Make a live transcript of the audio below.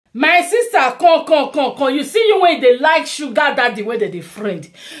My sister, come. You see you when they like sugar daddy when they friend.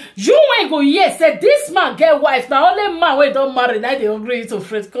 You when go yes, say this man get wife. Now only man when don't marry, now they agree to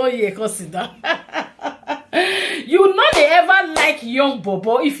friend. Come here, come sit down. You know they ever like young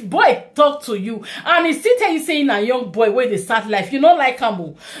bobo. If boy talk to you and he still tell you saying a young boy where they start life, you know like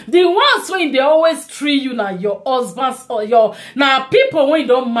him. The ones when they always treat you now your husbands or your now people when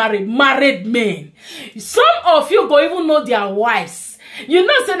don't married men. Some of you go even know their wives. You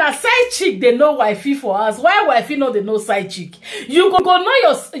know, say na side chick they know wifey for us. Why wifey know they know side chick? You go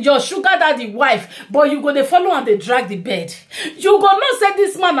know your sugar daddy wife, but you go they follow and they drag the bed. You go know say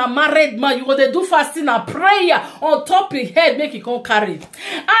this man a married man. You go they do fasting and prayer on top his head make it come carry.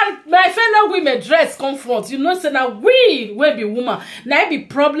 And my fellow women dress comfort. You know, say now we will be woman. Now it be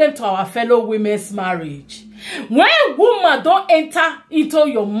problem to our fellow women's marriage. When woman don't enter into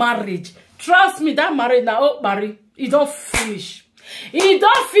your marriage, trust me, that marriage now oh marry, it don't finish. He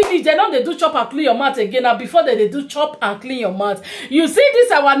don't finish. They don't they do chop and clean your mouth again. Now before they do chop and clean your mouth. You see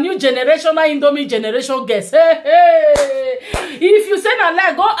this our new generational Indomie generation guest. Hey. If you say na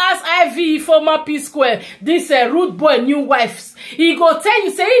like go ask Ivy former P Square this rude boy new wives. He go tell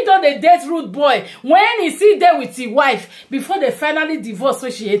you say he don't they date rude boy when he see there with his wife before they finally divorce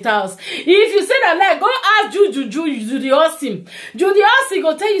when she hate house. If you say na like go ask Judy Austin. Judy Austin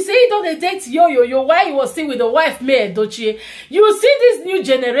go tell you say he don't they date yo why he was still with the wife May Dochie. You see this new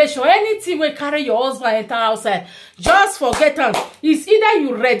generation, anything will carry your husband enter outside, just forget them. It's either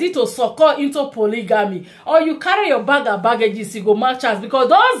you ready to succor into polygamy or you carry your bag of baggages, you go match us. Because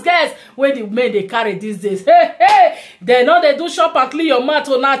those guys, when the men they carry these days, hey, they know they do chop and clean your mat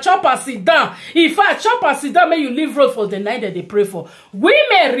or now chop and sit down. In fact, chop and sit down, may you leave road for the night that they pray for.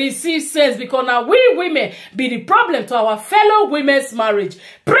 Women receive sense because now we women be the problem to our fellow women's marriage.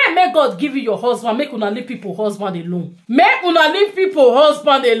 Pray, may God give you your husband, make una leave people husband alone. Make una leave people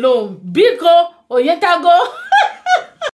husband alone. Biko, oyetago.